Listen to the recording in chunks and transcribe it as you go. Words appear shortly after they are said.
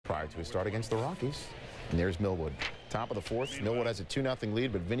prior to his start against the Rockies. And there's Millwood. Top of the fourth, Millwood has a 2-0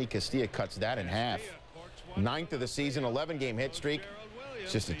 lead, but Vinny Castilla cuts that in half. 9th of the season, 11-game hit streak.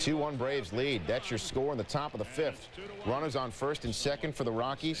 It's just a 2-1 Braves lead. That's your score in the top of the fifth. Runners on first and second for the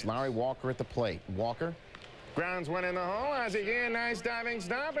Rockies. Larry Walker at the plate. Walker grounds one in the hole. As again, nice diving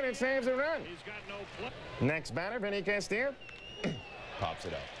stop, and it saves a run. Next batter, Vinny Castilla. Pops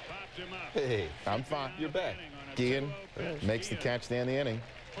it up. Hey, I'm fine. You're back. Guillen makes the catch to end the inning.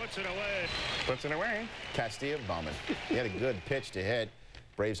 Puts it away. Puts it away. Castilla bumming. He had a good pitch to hit.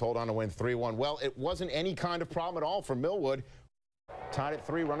 Braves hold on to win 3-1. Well, it wasn't any kind of problem at all for Millwood. Tied at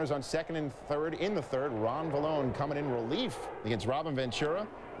 3, runners on second and third. In the third, Ron Vallone coming in relief against Robin Ventura.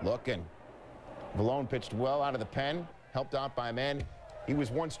 Looking. Vallone pitched well out of the pen, helped out by a man he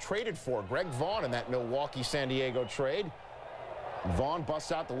was once traded for, Greg Vaughn, in that Milwaukee-San Diego trade. Vaughn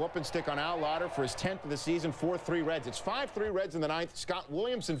busts out the whooping stick on Al Lauder for his 10th of the season, 4-3 Reds. It's 5-3 Reds in the 9th. Scott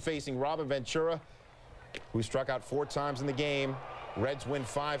Williamson facing Robin Ventura, who struck out 4 times in the game. Reds win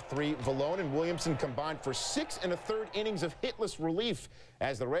 5-3. Vallone and Williamson combined for 6 1/3 innings of hitless relief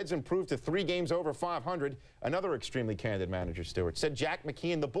as the Reds improved to 3 games over 500. Another extremely candid manager, Stewart, said Jack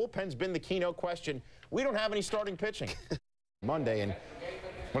McKeon, the bullpen's been the key, no question. We don't have any starting pitching. Monday, and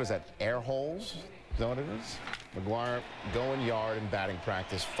what is that, air holes? Is that what it is? McGuire going yard in batting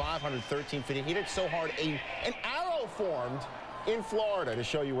practice. 513 feet. He hit it so hard, an arrow formed in Florida to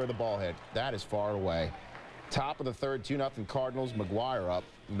show you where the ball hit. That is far away. Top of the third, 2-0 Cardinals. McGuire up,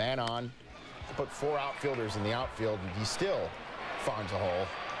 man on. Put 4 outfielders in the outfield, and he still finds a hole.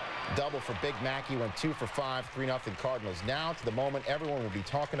 Double for Big Mackey, went 2 for 5, 3-0 Cardinals. Now to the moment everyone will be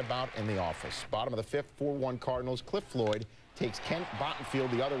talking about in the office. Bottom of the fifth, 4-1 Cardinals. Cliff Floyd takes Kent Bottenfield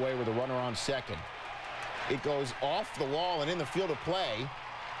the other way with a runner on second. It goes off the wall and in the field of play.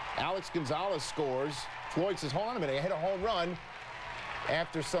 Alex Gonzalez scores. Floyd says, hold on a minute, I hit a home run.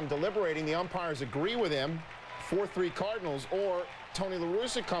 After some deliberating, the umpires agree with him. 4-3 Cardinals, or Tony La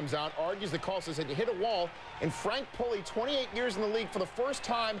Russa comes out, argues the call, says that you hit a wall, and Frank Pulley, 28 years in the league, for the first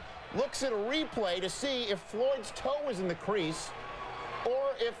time, looks at a replay to see if Floyd's toe was in the crease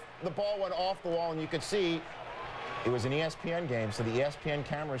or if the ball went off the wall, and you could see it was an ESPN game, so the ESPN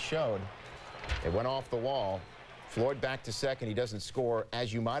camera showed it went off the wall. Floyd back to second. He doesn't score,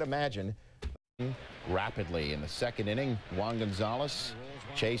 as you might imagine, rapidly in the second inning. Juan Gonzalez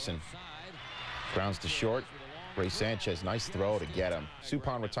chasing. Grounds to short. Ray Sanchez, nice throw to get him.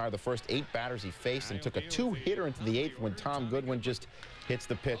 Suppan retired the first 8 batters he faced and took a 2-hitter into the 8th when Tom Goodwin just hits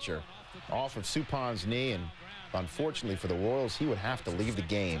the pitcher. Off of Suppan's knee, and unfortunately for the Royals, he would have to leave the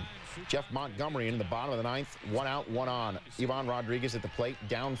game. Jeff Montgomery in the bottom of the 9th, 1 out, 1 on. Ivan Rodriguez at the plate,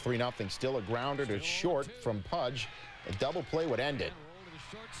 down 3-0. Still a grounder to short from Pudge. A double play would end it.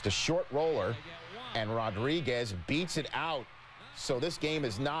 The short roller, and Rodriguez beats it out. So this game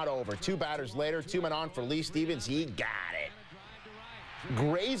is not over. 2 batters later, 2 men on for Lee Stevens. He got it.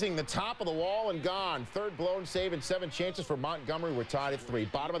 Grazing the top of the wall and gone. Third blown save and 7 chances for Montgomery. We're tied at 3.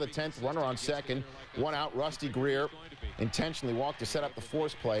 Bottom of the 10th, runner on second. 1 out, Rusty Greer intentionally walked to set up the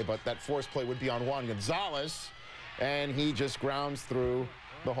force play, but that force play would be on Juan Gonzalez, and he just grounds through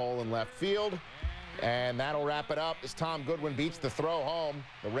the hole in left field. And that'll wrap it up as Tom Goodwin beats the throw home.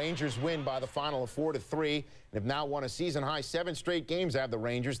 The Rangers win by the final of 4-3 and have now won a season-high 7 straight games have the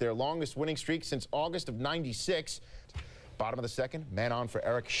Rangers, their longest winning streak since August of '96. Bottom of the second, man on for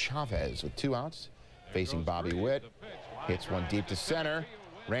Eric Chavez with 2 outs, facing Bobby Witt. Hits one deep to center.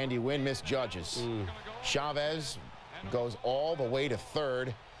 Randy Wynn misjudges. Chavez goes all the way to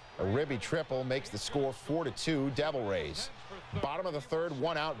third. A ribby triple makes the score 4-2 Devil Rays. Bottom of the third,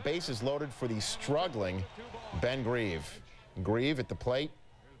 1 out, bases loaded for the struggling Ben Grieve. Grieve at the plate.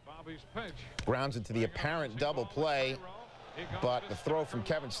 Grounds into the apparent double play, but the throw from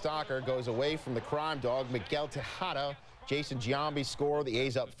Kevin Stocker goes away from the crime dog, Miguel Tejada. Jason Giambi score. The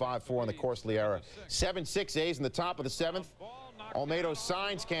A's up 5-4 on the Corsley era. 7-6 A's in the top of the 7th. Olmedo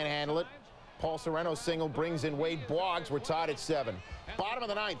Signs can't handle it. Paul Sereno's single brings in Wade Boggs. We're tied at 7. Bottom of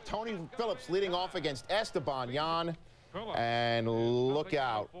the 9th, Tony Phillips leading off against Esteban Yan. And look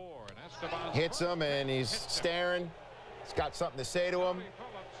out. Hits him, and he's staring. He's got something to say to him.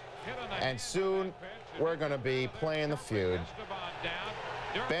 And soon, we're going to be playing the feud.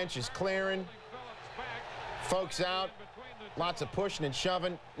 Bench is clearing. Folks out. Lots of pushing and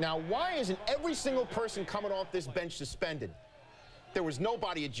shoving. Now, why isn't every single person coming off this bench suspended? There was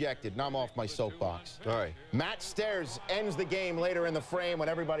nobody ejected, and I'm off my soapbox. All right. Matt Stairs ends the game later in the frame when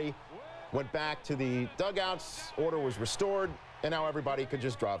everybody went back to the dugouts. Order was restored, and now everybody could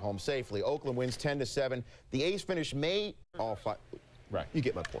just drive home safely. Oakland wins 10-7. The A's finish May all 5. Right, you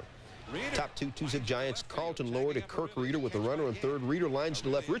get my point. Top two-zip Giants. Carlton lowered to Kirk Reeder with a runner on third. Reeder lines to the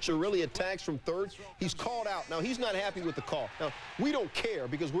left. Richard really attacks from third. He's called out. Now, he's not happy with the call. Now, we don't care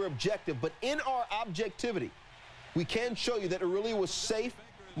because we're objective, but in our objectivity, we can show you that Aurelia was safe.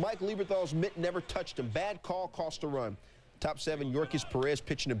 Mike Lieberthal's mitt never touched him. Bad call, cost a run. Top 7, Yorkis Perez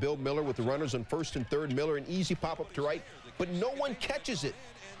pitching to Bill Miller with the runners on first and third. Miller an easy pop-up to right, but no one catches it.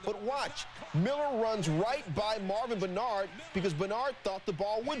 But watch, Miller runs right by Marvin Bernard because Bernard thought the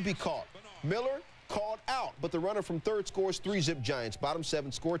ball would be caught. Miller called out, but the runner from third scores 3-zip Giants. Bottom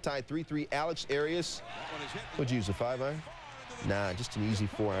 7 score tied 3-3. Alex Arias, what'd you use, a 5-iron? Nah, just an easy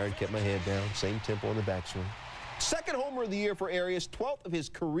 4-iron. Kept my head down. Same tempo on the backswing. Second homer of the year for Arias, 12th of his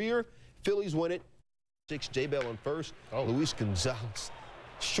career. Phillies win it. 6, J-Bell on first. Luis Gonzalez.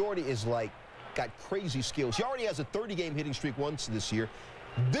 Shorty is got crazy skills. He already has a 30-game hitting streak once this year.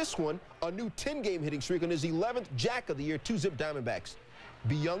 This one, a new 10-game hitting streak on his 11th jack of the year, 2-zip Diamondbacks.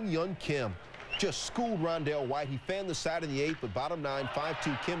 Byung-Hyun Kim just schooled Rondell White. He fanned the side of the 8th, but bottom 9,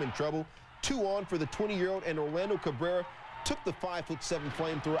 5-2 Kim in trouble. 2 on for the 20-year-old, and Orlando Cabrera took the 5'7"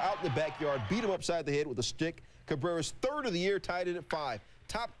 flamethrower out in the backyard, beat him upside the head with a stick. Cabrera's 3rd of the year, tied in at 5.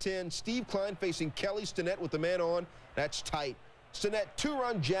 Top 10, Steve Klein facing Kelly Stinnett with the man on. That's tight. Stinnett,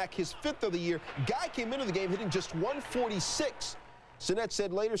 2-run jack, his 5th of the year. Guy came into the game hitting just 146. Stinnett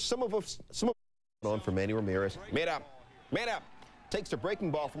said later, some of us on for Manny Ramirez. Made up. Takes the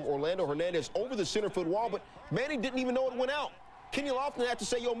breaking ball from Orlando Hernandez over the center field wall, but Manny didn't even know it went out. Kenny Lofton had to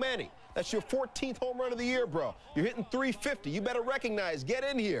say, yo, Manny, that's your 14th home run of the year, bro. You're hitting 350. You better recognize. Get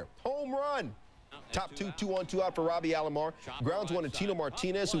in here. Home run. Top 2, 2-on-2 out for Robbie Alomar. Grounds one to Tino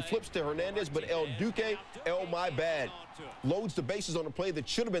Martinez, who flips to Hernandez, but El Duque, my bad. Loads the bases on a play that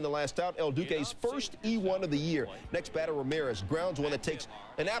should have been the last out. El Duque's first E1 of the year. Next batter, Ramirez. Grounds one that takes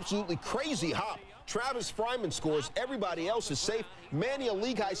an absolutely crazy hop. Travis Fryman scores. Everybody else is safe. Manny, a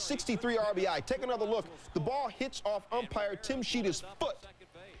league-high 63 RBI. Take another look. The ball hits off umpire Tim Sheeta's foot.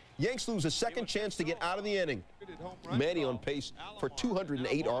 Yanks lose a second chance to get out of the inning. Manny on pace for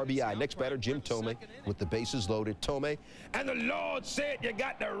 208 RBI. Next batter, Jim Thome with the bases loaded. Thome, and the Lord said you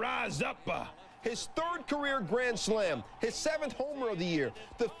got to rise up. His 3rd career grand slam, his 7th homer of the year,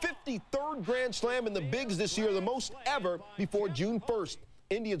 the 53rd grand slam in the bigs this year, the most ever before June 1st.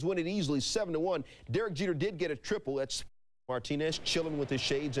 Indians win it easily, 7-1. Derek Jeter did get a triple. That's Martinez chilling with his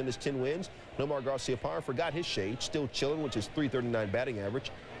shades and his 10 wins. Nomar Garciaparra forgot his shades, still chilling with his .339 batting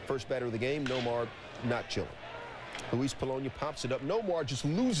average. First batter of the game, Nomar not chilling. Luis Polonia pops it up. Nomar just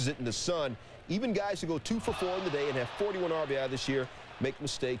loses it in the sun. Even guys who go 2 for 4 in the day and have 41 RBI this year make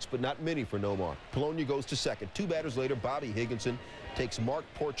mistakes, but not many for Nomar. Polonia goes to second. 2 batters later, Bobby Higginson takes Mark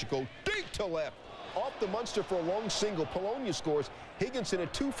Portugal deep to left. Off the Munster for a long single. Polonia scores. Higginson a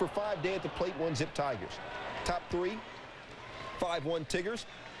 2 for 5 day at the plate, 1-zip Tigers. Top 3, 5-1 Tigers.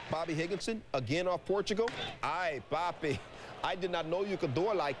 Bobby Higginson again off Portugal. Aye, Bobby, I did not know you could do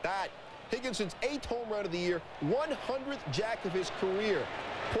it like that. Higginson's 8th home run of the year, 100th jack of his career.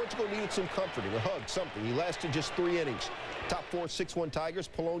 Portugal needed some comforting, a hug, something. He lasted just 3 innings. Top 4, 6-1 Tigers.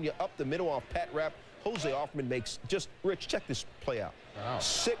 Polonia up the middle off Pat Rapp. Jose Offman makes just, Rich, check this play out. Wow.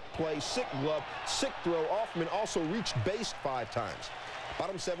 Sick play, sick glove, sick throw. Offman also reached base 5 times.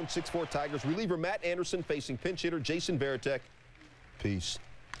 Bottom 7, 6-4 Tigers. Reliever Matt Anderson facing pinch hitter Jason Varitek. Peace.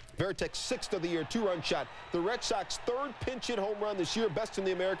 Varitek's 6th of the year, 2-run shot. The Red Sox 3rd pinch hit home run this year, best in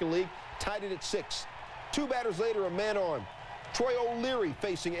the American League, tied it at 6. 2 batters later, a man on. Troy O'Leary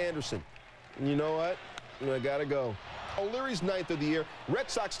facing Anderson. And you know what? I gotta go. O'Leary's 9th of the year. Red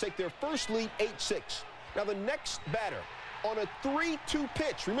Sox take their first lead, 8-6. Now the next batter on a 3-2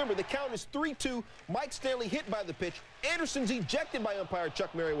 pitch. Remember, the count is 3-2. Mike Stanley hit by the pitch. Anderson's ejected by umpire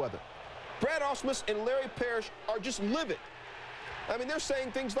Chuck Merriweather. Brad Ausmus and Larry Parrish are just livid. I mean, they're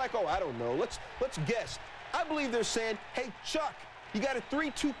saying things like, oh, I don't know. Let's guess. I believe they're saying, hey, Chuck, you got a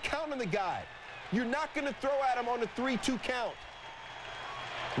 3-2 count on the guy. You're not going to throw at him on a 3-2 count.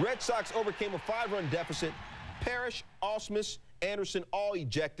 Red Sox overcame a 5-run deficit. Parrish, Ausmus, Anderson all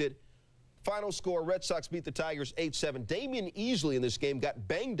ejected. Final score, Red Sox beat the Tigers 8-7. Damian Easley in this game got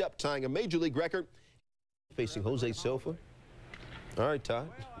banged up, tying a major league record. Facing Jose Silva. All right, Todd.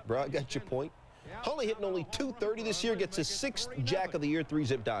 Bro, I got your point. Hunley hitting only .230 this year, gets his 6th jack of the year,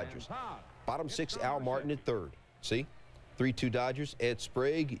 3-zip Dodgers. Bottom 6, Al Martin at 3rd. See? 3-2 Dodgers. Ed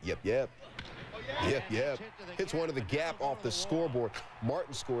Sprague. Yep. Hits one of the gap off the scoreboard.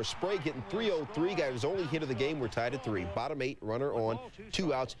 Martin scores. Sprague hitting .303. Got his only hit of the game. We're tied at 3. Bottom 8, runner on,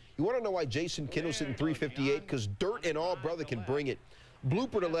 2 outs. You want to know why Jason Kendall's hitting .358? Because dirt and all, brother, can bring it.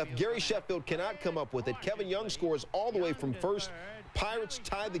 Blooper to left. Gary Sheffield cannot come up with it. Kevin Young scores all the way from first. Pirates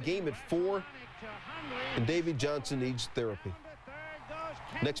tie the game at 4. And Davey Johnson needs therapy.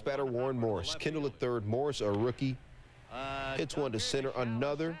 Next batter, Warren Morris. Kendall at third. Morris, a rookie, hits one to center.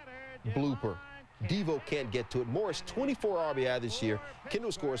 Another blooper. Devo can't get to it. Morris, 24 RBI this year.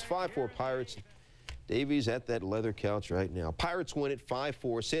 Kendall scores 5-4 Pirates. Davies at that leather couch right now. Pirates win it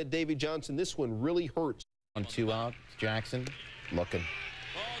 5-4. Said Davy Johnson, this one really hurts. On 2 out, Jackson looking.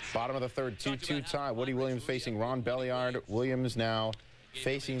 Bottom of the third, 2-2 tie. Woody Williams facing Ron Belliard. Williams now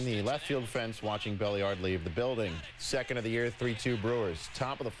facing the left field fence, watching Belliard leave the building. Second of the year, 3-2 Brewers.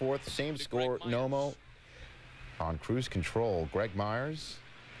 Top of the fourth, same score. Nomo on cruise control. Greg Myers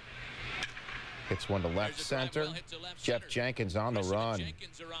hits one to left center. Jeff Jenkins on the run.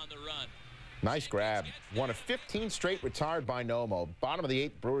 Nice grab. One of 15 straight retired by Nomo. Bottom of the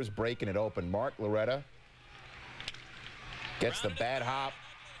 8th, Brewers breaking it open. Mark Loretta gets the bad hop.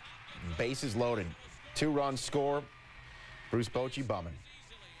 Bases loaded. 2-run score. Bruce Bochy bumming.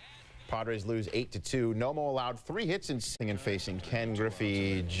 Padres lose 8-2. Nomo allowed 3 hits and facing Ken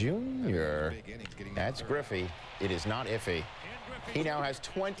Griffey Jr. That's Griffey. It is not iffy. He now has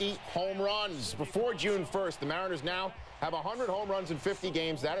 20 home runs before June 1st. The Mariners now have 100 home runs in 50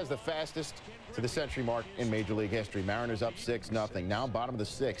 games. That is the fastest to the century mark in Major League history. Mariners up 6-0. Now bottom of the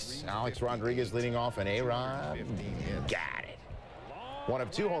 6th. Alex Rodriguez leading off, and A-Rod got it. One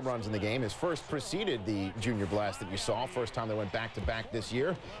of 2 home runs in the game. His first preceded the junior blast that you saw. First time they went back-to-back this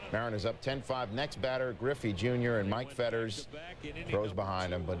year. Mariners up 10-5. Next batter, Griffey Jr. and Mike Fetters throws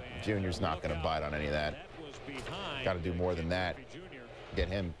behind him, but Junior's not going to bite on any of that. Got to do more than that. Get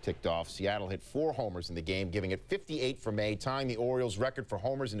him ticked off. Seattle hit 4 homers in the game, giving it 58 for May, tying the Orioles' record for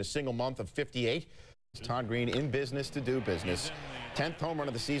homers in a single month of 58. Todd Green in business to do business. 10th home run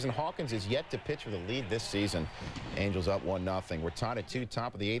of the season. Hawkins is yet to pitch with a lead this season. Angels up 1-0. We're tied at 2,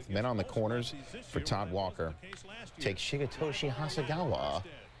 top of the 8th. Men on the corners for Todd Walker. Takes Shigetoshi Hasegawa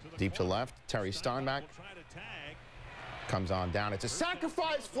deep to left. Terry Steinbach comes on down. It's a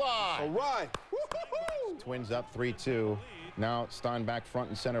sacrifice fly. All right. Twins up 3-2. Now Steinbach front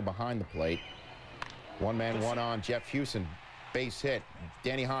and center behind the plate. 1 man, 1 on. Jeff Hewson, base hit.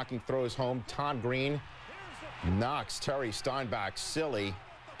 Danny Hocking throws home. Todd Green knocks Terry Steinbach silly,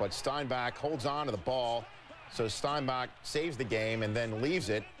 but Steinbach holds on to the ball, so Steinbach saves the game and then leaves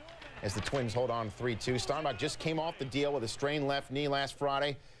it as the Twins hold on 3-2. Steinbach just came off the deal with a strained left knee last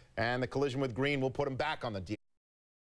Friday, and the collision with Green will put him back on the deal.